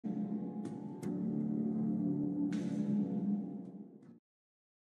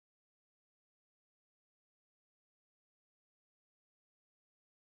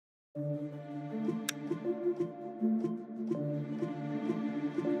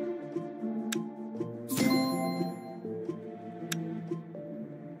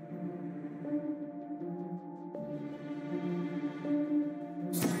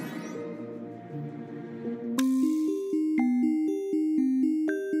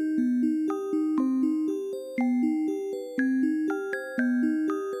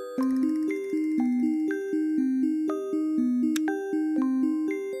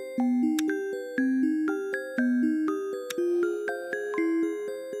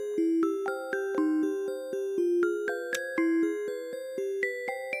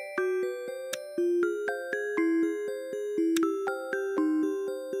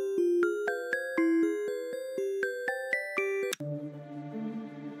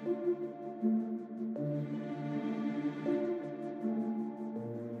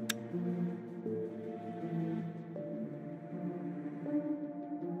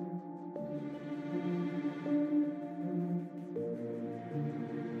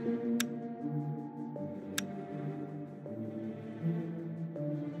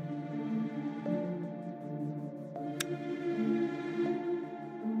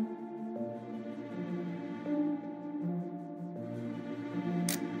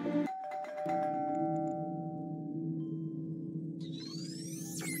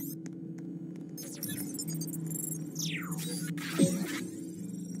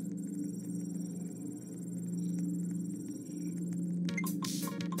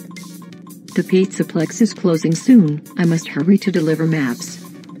The Pizzaplex is closing soon. I must hurry to deliver maps.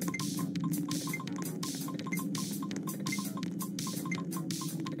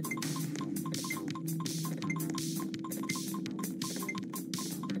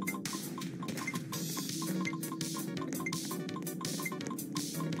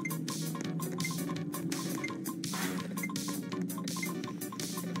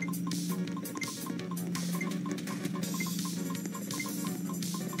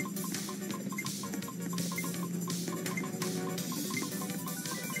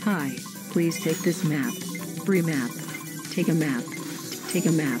 Hi, please take this map. Free map. Take a map. Take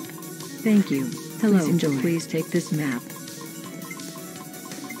a map. Thank you. Hello, please enjoy. Please take this map.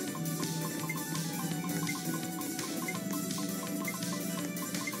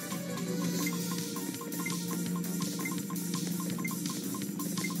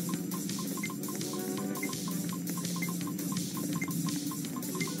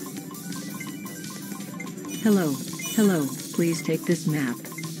 Hello, hello, please take this map.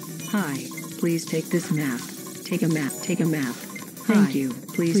 Hi, please take this map. Take a map, take a map. Thank you,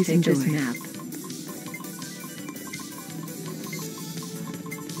 please take this map.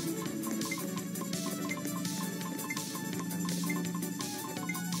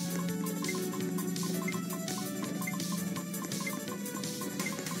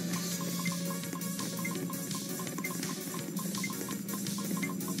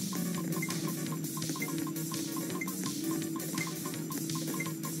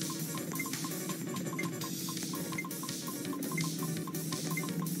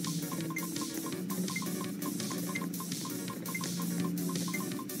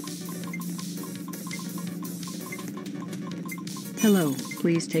 Hello,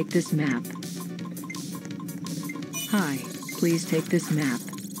 please take this map. Hi, please take this map.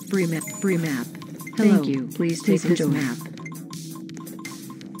 Free map, free map. Hello, thank you, please take this map.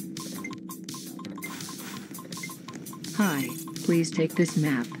 Hi, please take this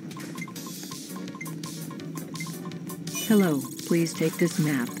map. Hello, please take this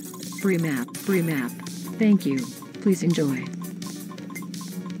map. Free map, free map. Thank you, please enjoy.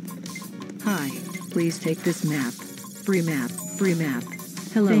 Hi, please take this map. Free map, free map.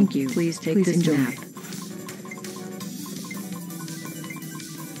 Hello, thank you, please take this map.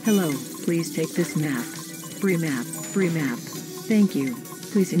 Hello, please take this map. Free map, free map. Thank you,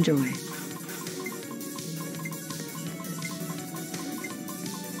 please enjoy.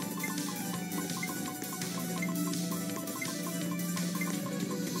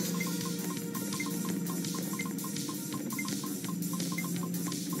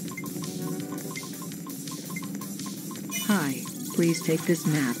 Hi, please take this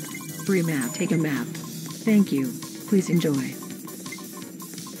map. Free map, take a map. Thank you, please enjoy.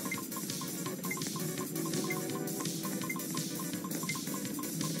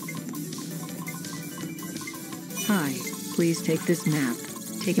 Hi, please take this map.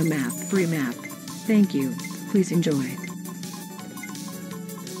 Take a map, free map. Thank you, please enjoy.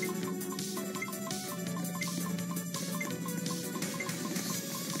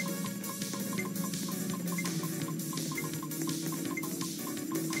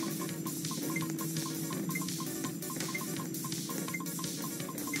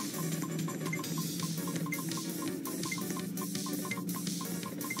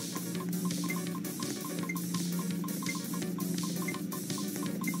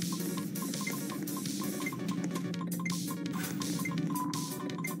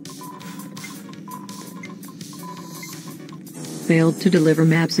 Failed to deliver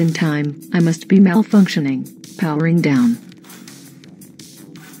maps in time. I must be malfunctioning. Powering down.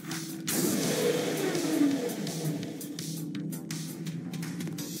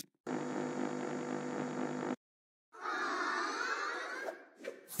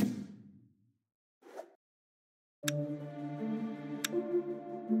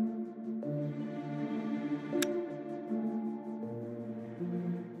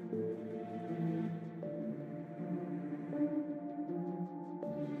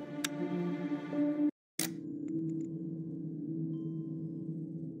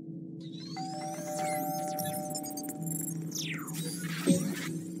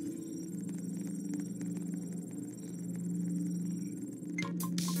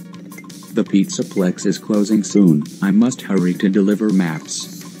 The Pizzaplex is closing soon. I must hurry to deliver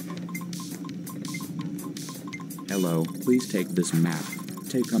maps. Hello, please take this map.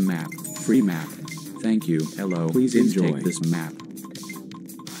 Take a map. Free map. Thank you. Hello, please enjoy this map.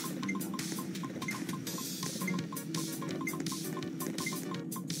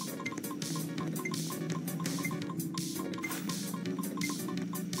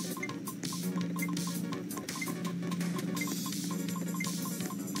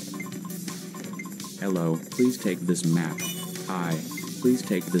 Hello, please take this map. Hi, please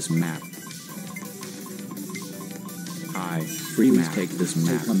take this map. Hi, free map. Take this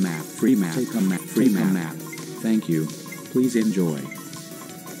map. Take a map. Free map. Take a map. Free map. Thank you. Please enjoy.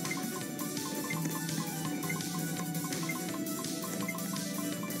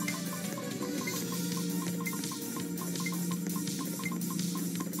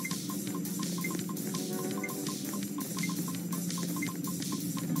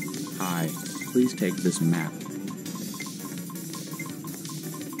 Hi, please take this map.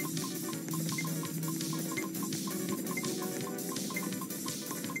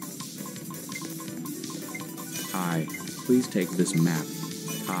 Hi, please take this map.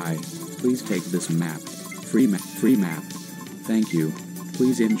 Hi, please take this map. Free map. Free map. Thank you.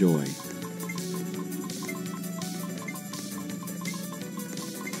 Please enjoy.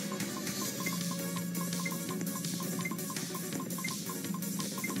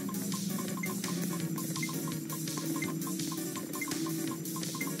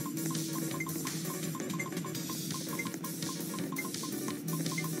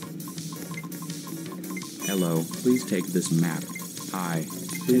 Hello, please take this map. Hi,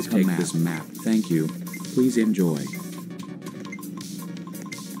 please take this map. Thank you. Please enjoy.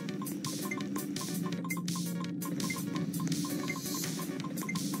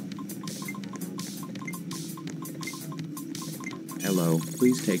 Hello,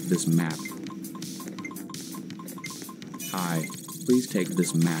 please take this map. Hi, please take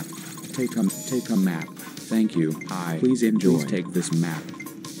this map. Take a map. Thank you. Hi, please enjoy. Please take this map.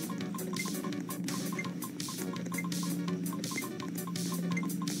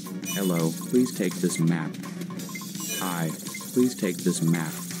 Hello, please take this map. Hi, please take this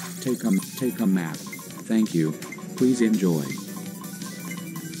map. Take a map. Thank you. Please enjoy.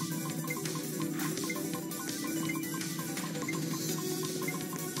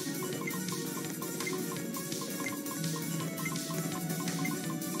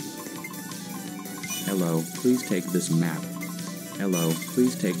 Hello, please take this map. Hello,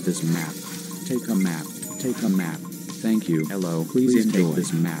 please take this map. Take a map. Take a map. Thank you. Hello, please enjoy. Take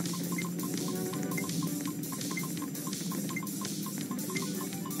this map.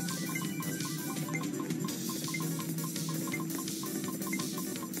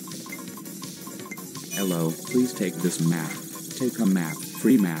 Hello, please take this map. Take a map.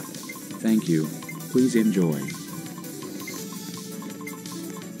 Free map. Thank you. Please enjoy.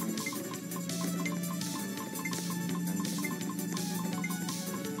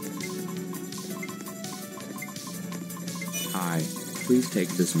 Hi, please take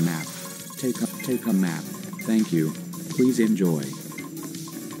this map. Take a map. Thank you. Please enjoy.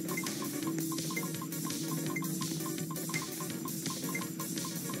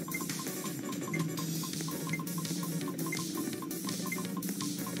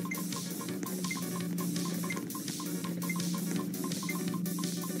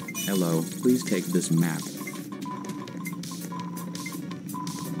 Hello, please take this map.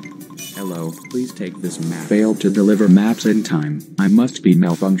 Hello, please take this map. Failed to deliver maps in time. I must be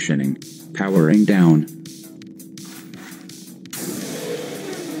malfunctioning. Powering down.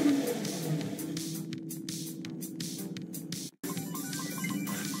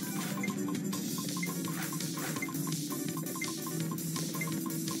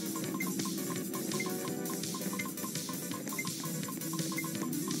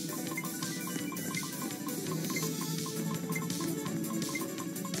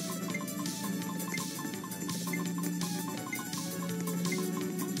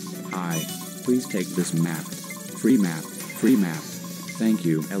 Hi, please take this map. Free map. Free map. Thank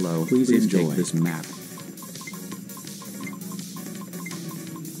you. Hello, please enjoy. Take this map.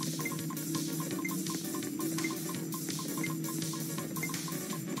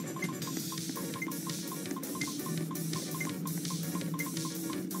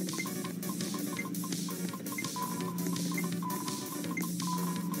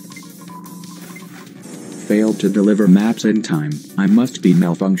 Failed to deliver maps in time. I must be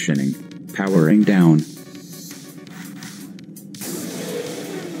malfunctioning. Powering down.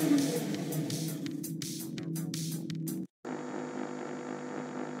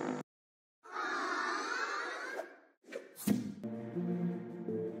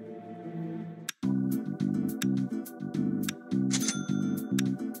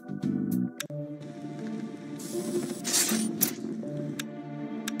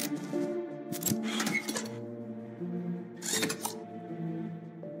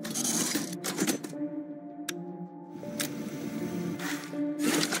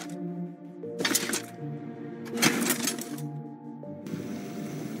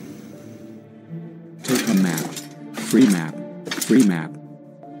 Take a map. Free map. Free map.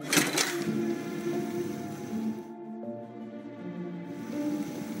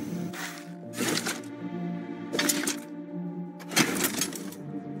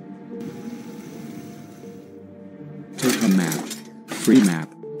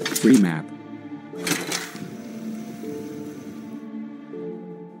 Free map.